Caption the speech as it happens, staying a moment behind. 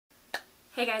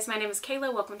Hey guys, my name is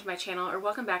Kayla. Welcome to my channel, or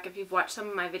welcome back if you've watched some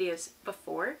of my videos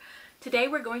before. Today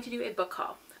we're going to do a book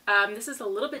haul. This is a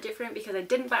little bit different because I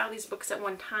didn't buy all these books at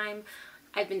one time.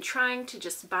 I've been trying to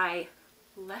just buy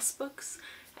less books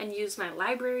and use my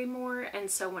library more, and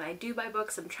so when I do buy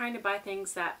books, I'm trying to buy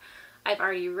things that I've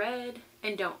already read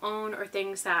and don't own, or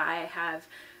things that I have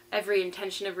every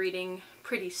intention of reading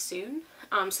pretty soon,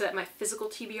 so that my physical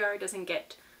TBR doesn't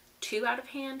get too out of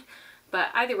hand. But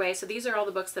either way, so these are all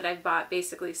the books that I've bought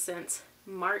basically since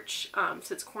March,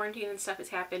 since quarantine and stuff has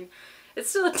happened. It's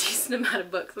still a decent amount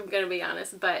of books, I'm going to be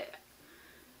honest, but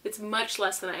it's much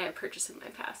less than I have purchased in my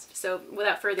past. So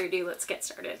without further ado, let's get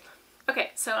started.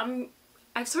 Okay, so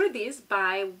I've sorted these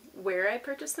by where I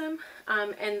purchased them,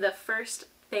 and the first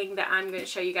thing that I'm going to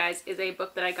show you guys is a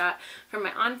book that I got from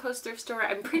my On Post thrift store.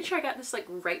 I'm pretty sure I got this like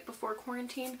right before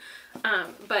quarantine,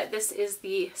 but this is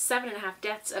the 7.5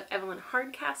 Deaths of Evelyn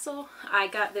Hardcastle. I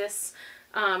got this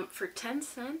for 10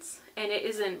 cents, and it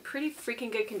is in pretty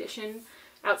freaking good condition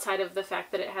outside of the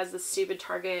fact that it has the stupid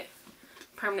Target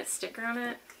permanent sticker on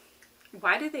it.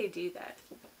 Why do they do that?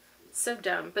 So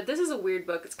dumb. But this is a weird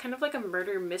book. It's kind of like a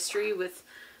murder mystery with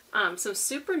some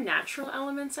supernatural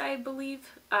elements, I believe.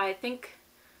 I think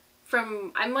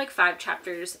I'm like 5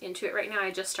 chapters into it right now.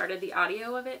 I just started the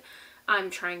audio of it. I'm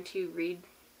trying to read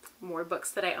more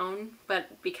books that I own,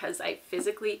 but because I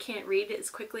physically can't read as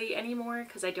quickly anymore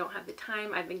because I don't have the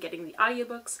time, I've been getting the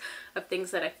audiobooks of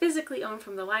things that I physically own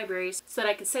from the libraries so that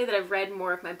I can say that I've read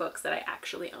more of my books that I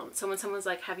actually own. So when someone's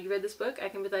like, have you read this book? I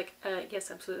can be like,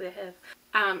 yes, absolutely I have.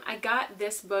 I got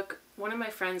this book, one of my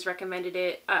friends recommended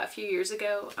it a few years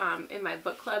ago in my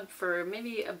book club for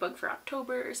maybe a book for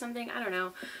October or something, I don't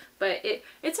know, but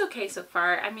it's okay so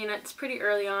far. I mean, it's pretty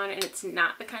early on and it's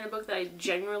not the kind of book that I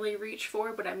generally reach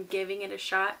for, but I'm giving it a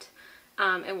shot,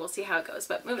 and we'll see how it goes,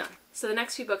 but moving on. So the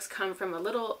next few books come from a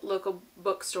little local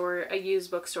bookstore, a used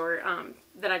bookstore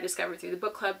that I discovered through the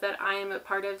book club that I am a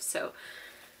part of, so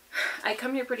I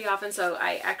come here pretty often, so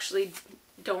I actually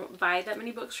don't buy that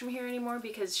many books from here anymore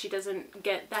because she doesn't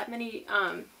get that many,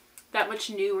 that much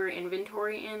newer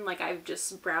inventory in. Like, I've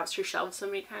just browsed her shelves so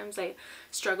many times, I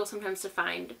struggle sometimes to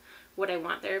find what I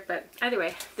want there. But either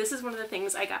way, this is one of the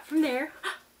things I got from there.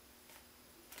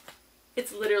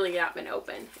 It's literally not been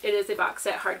opened. It is a box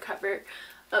set hardcover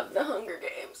of The Hunger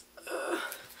Games. Ugh.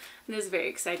 And this is a very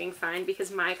exciting find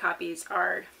because my copies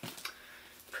are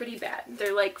pretty bad.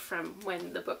 They're like from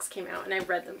when the books came out and I've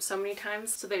read them so many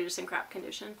times, so they're just in crap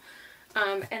condition.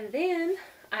 And then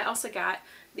I also got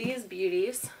these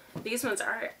beauties. These ones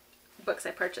are books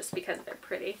I purchased because they're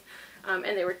pretty, and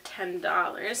they were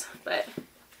 $10, but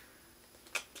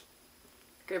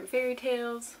Grimm Fairy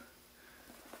Tales.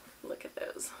 Look at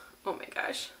those. Oh my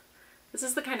gosh. This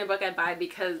is the kind of book I buy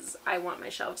because I want my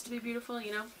shelves to be beautiful,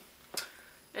 you know?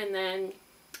 And then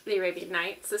The Arabian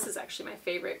Nights. This is actually my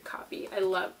favorite copy. I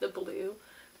love the blue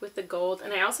with the gold,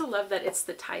 and I also love that it's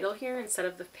the title here instead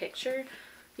of the picture.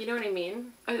 You know what I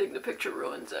mean? I think the picture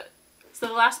ruins it. So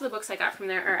the last of the books I got from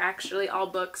there are actually all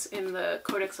books in the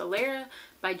Codex Alera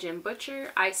by Jim Butcher.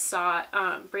 I saw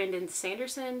Brandon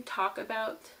Sanderson talk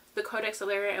about the Codex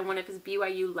Alera in one of his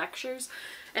BYU lectures,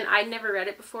 and I'd never read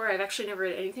it before. I've actually never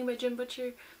read anything by Jim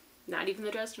Butcher, not even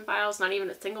the Dresden Files, not even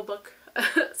a single book.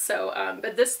 So,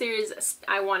 but this series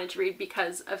I wanted to read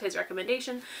because of his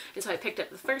recommendation, and so I picked up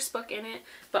the first book in it.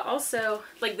 But also,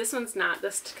 like, this one's not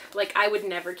this, like, I would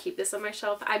never keep this on my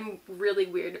shelf. I'm really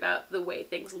weird about the way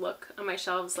things look on my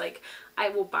shelves. Like, I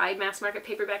will buy mass market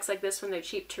paperbacks like this when they're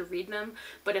cheap to read them,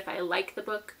 but if I like the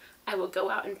book, I will go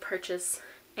out and purchase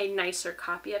a nicer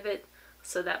copy of it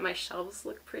so that my shelves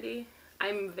look pretty.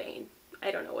 I'm vain.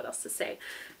 I don't know what else to say.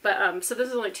 But, so this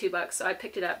is only $2, so I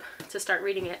picked it up to start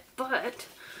reading it. But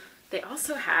they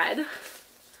also had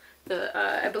the,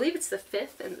 I believe it's the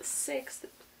 5th and the 6th.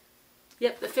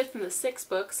 Yep, the 5th and the 6th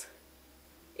books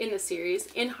in the series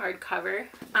in hardcover.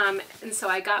 And so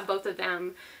I got both of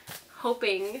them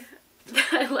hoping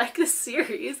that I like the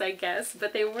series, I guess.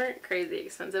 But they weren't crazy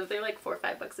expensive. They're like $4 or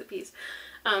 $5 a piece.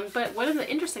 But one of the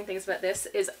interesting things about this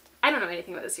is, I don't know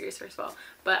anything about the series, first of all,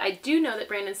 but I do know that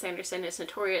Brandon Sanderson is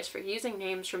notorious for using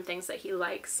names from things that he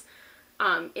likes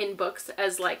in books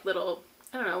as like little,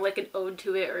 I don't know, like an ode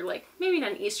to it, or like maybe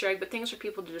not an Easter egg, but things for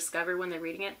people to discover when they're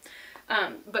reading it.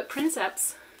 But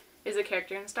Princeps is a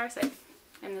character in Starsight,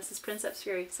 and this is Princeps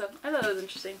Fury, so I thought that was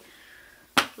interesting.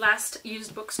 Last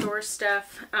used bookstore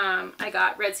stuff, I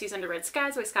got Red Seas Under Red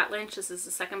Skies by Scott Lynch. This is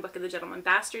the second book of the Gentleman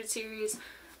Bastard series.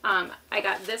 I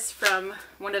got this from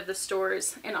one of the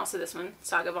stores, and also this one,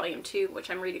 Saga Volume 2,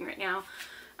 which I'm reading right now,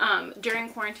 during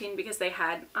quarantine because they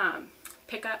had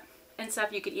pickup and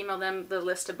stuff. You could email them the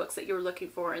list of books that you were looking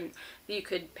for, and you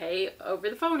could pay over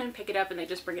the phone and pick it up, and they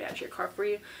just bring it out to your car for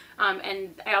you.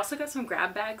 And I also got some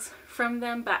grab bags from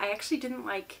them, but I actually didn't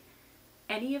like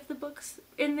any of the books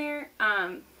in there.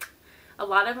 A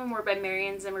lot of them were by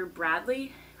Marion Zimmer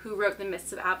Bradley, who wrote The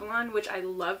Mists of Avalon, which I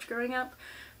loved growing up,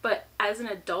 but as an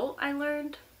adult I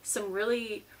learned some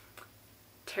really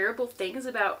terrible things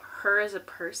about her as a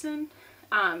person,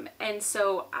 and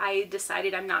so I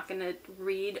decided I'm not going to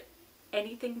read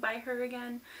anything by her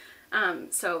again.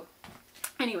 So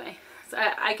anyway, so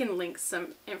I can link some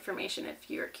information if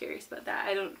you're curious about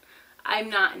that. I'm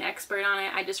not an expert on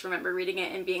it. I just remember reading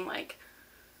it and being like,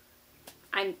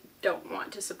 I don't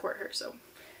want to support her. So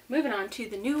moving on to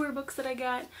the newer books that I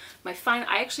got.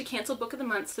 I actually canceled book of the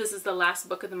month, so this is the last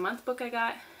book of the month book I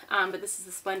got. But this is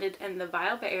The Splendid and the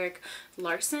Vile by Eric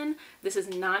Larson. This is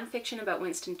nonfiction about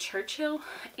Winston Churchill,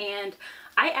 and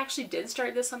I actually did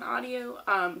start this on audio,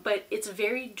 but it's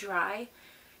very dry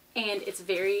and it's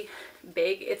very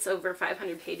big. It's over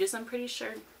 500 pages, I'm pretty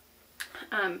sure.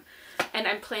 And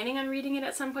I'm planning on reading it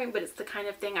at some point, but it's the kind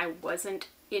of thing I wasn't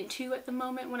into at the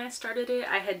moment when I started it.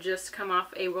 I had just come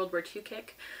off a World War II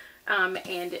kick,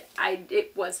 and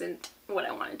it wasn't what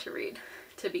I wanted to read,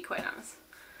 to be quite honest.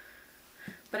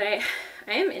 But I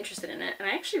am interested in it, and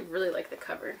I actually really like the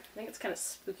cover. I think it's kind of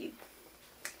spooky.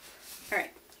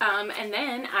 Alright, and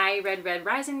then I read Red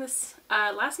Rising this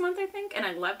last month, I think, and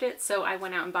I loved it, so I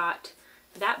went out and bought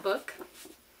that book.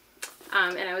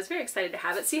 And I was very excited to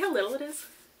have it. See how little it is?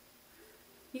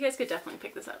 You guys could definitely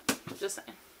pick this up, just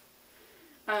saying.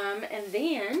 And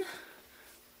then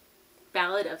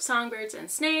Ballad of Songbirds and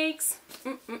Snakes,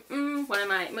 one of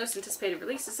my most anticipated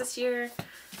releases this year.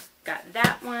 Got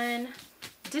that one.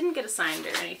 Didn't get a signed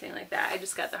or anything like that. I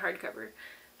just got the hardcover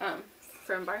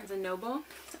from Barnes & Noble.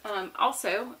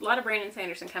 Also, a lot of Brandon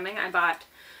Sanderson coming. I bought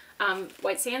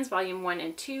White Sands Volume 1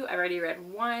 and 2. I've already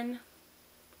read 1.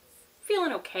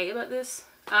 Feeling okay about this.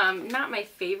 Not my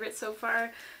favorite so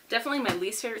far. Definitely my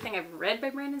least favorite thing I've read by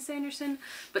Brandon Sanderson,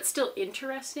 but still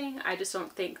interesting. I just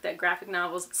don't think that graphic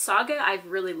novels... Saga I've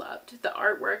really loved. The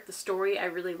artwork, the story I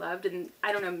really loved, and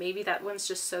I don't know, maybe that one's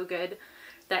just so good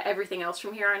that everything else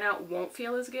from here on out won't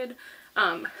feel as good.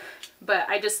 But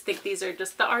I just think these are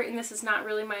just, the art in this is not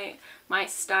really my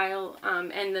style.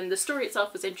 And then the story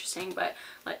itself was interesting, but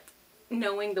like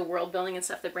knowing the world building and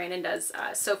stuff that Brandon does,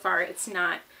 so far it's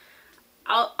not,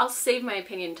 I'll save my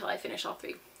opinion until I finish all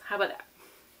 3. How about that?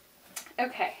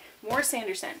 Okay, more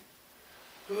Sanderson.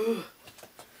 I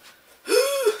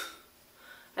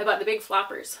bought the big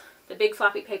floppers, the big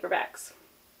floppy paperbacks.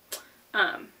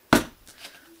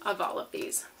 Of all of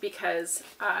these, because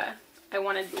I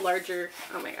wanted larger,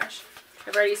 oh my gosh,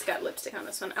 I've already got lipstick on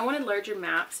this one. I wanted larger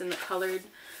maps, and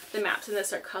the maps in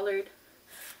this are colored,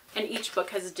 and each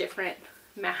book has different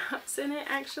maps in it,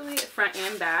 actually, front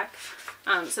and back.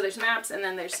 So there's maps, and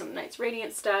then there's some Knights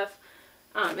Radiant stuff,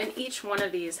 and each one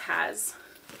of these has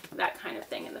that kind of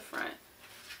thing in the front.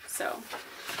 So,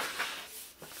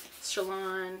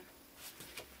 Shalon,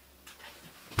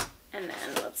 and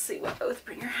then let's see what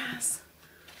Oathbringer has.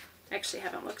 Actually, I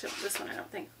haven't looked at this one, I don't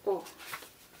think. Oh.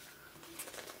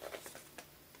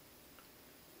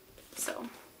 So,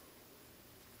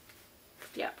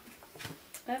 yeah,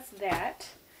 that's that.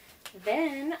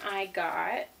 Then I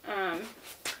got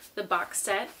the box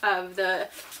set of the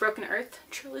Broken Earth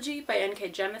trilogy by N.K.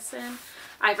 Jemisin.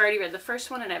 I've already read the first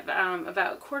one, and I'm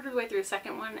about a quarter of the way through the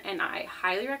second one, and I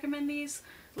highly recommend these.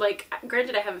 Like,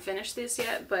 granted, I haven't finished this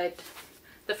yet, but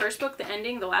the first book, the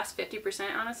ending, the last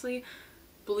 50%, honestly,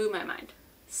 blew my mind.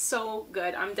 So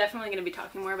good. I'm definitely going to be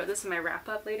talking more about this in my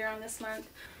wrap-up later on this month.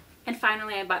 And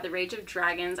finally, I bought The Rage of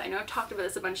Dragons. I know I've talked about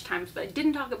this a bunch of times, but I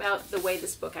didn't talk about the way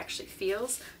this book actually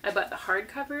feels. I bought the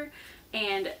hardcover,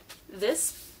 and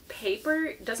this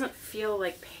paper doesn't feel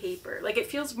like paper. Like, it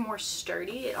feels more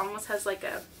sturdy. It almost has like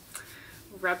a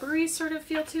rubbery sort of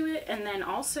feel to it. And then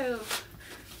also,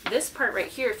 this part right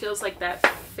here feels like that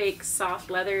fake soft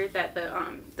leather that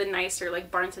the nicer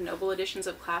like Barnes & Noble editions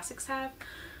of classics have.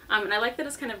 And I like that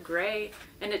it's kind of gray,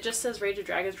 and it just says Rage of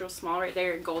Dragons real small right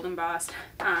there, gold embossed.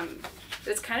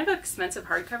 It's kind of an expensive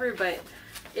hardcover, but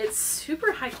it's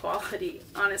super high quality,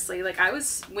 honestly. Like,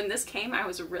 when this came, I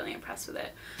was really impressed with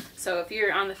it. So if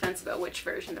you're on the fence about which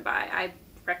version to buy, I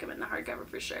recommend the hardcover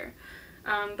for sure.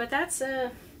 But that's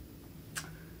it.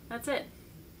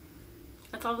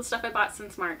 That's all the stuff I bought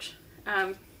since March.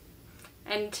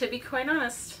 And to be quite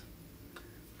honest,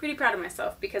 pretty proud of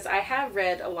myself, because I have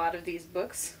read a lot of these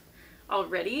books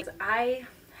already. I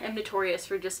am notorious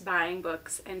for just buying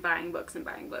books and buying books and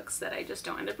buying books that I just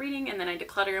don't end up reading, and then I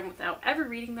declutter them without ever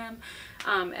reading them.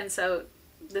 And so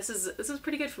this is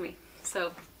pretty good for me.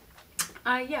 So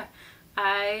Yeah,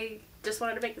 I just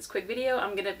wanted to make this quick video.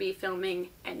 I'm gonna be filming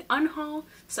an unhaul,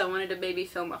 so I wanted to maybe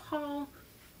film a haul,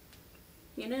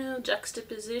 you know,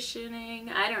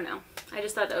 juxtapositioning, I don't know. I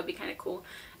just thought that would be kind of cool.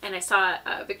 And I saw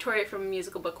Victoria from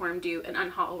Musical Bookworm do an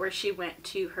unhaul where she went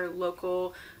to her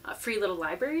local free little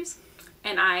libraries,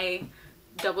 and I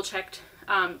double checked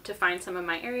to find some in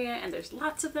my area, and there's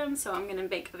lots of them, so I'm gonna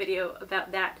make a video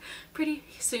about that pretty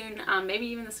soon, maybe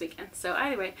even this weekend. So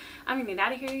anyway, I'm gonna get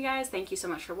out of here, you guys. Thank you so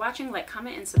much for watching. Like,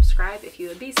 comment, and subscribe if you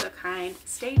would be so kind.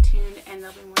 Stay tuned, and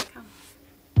there'll be more to come.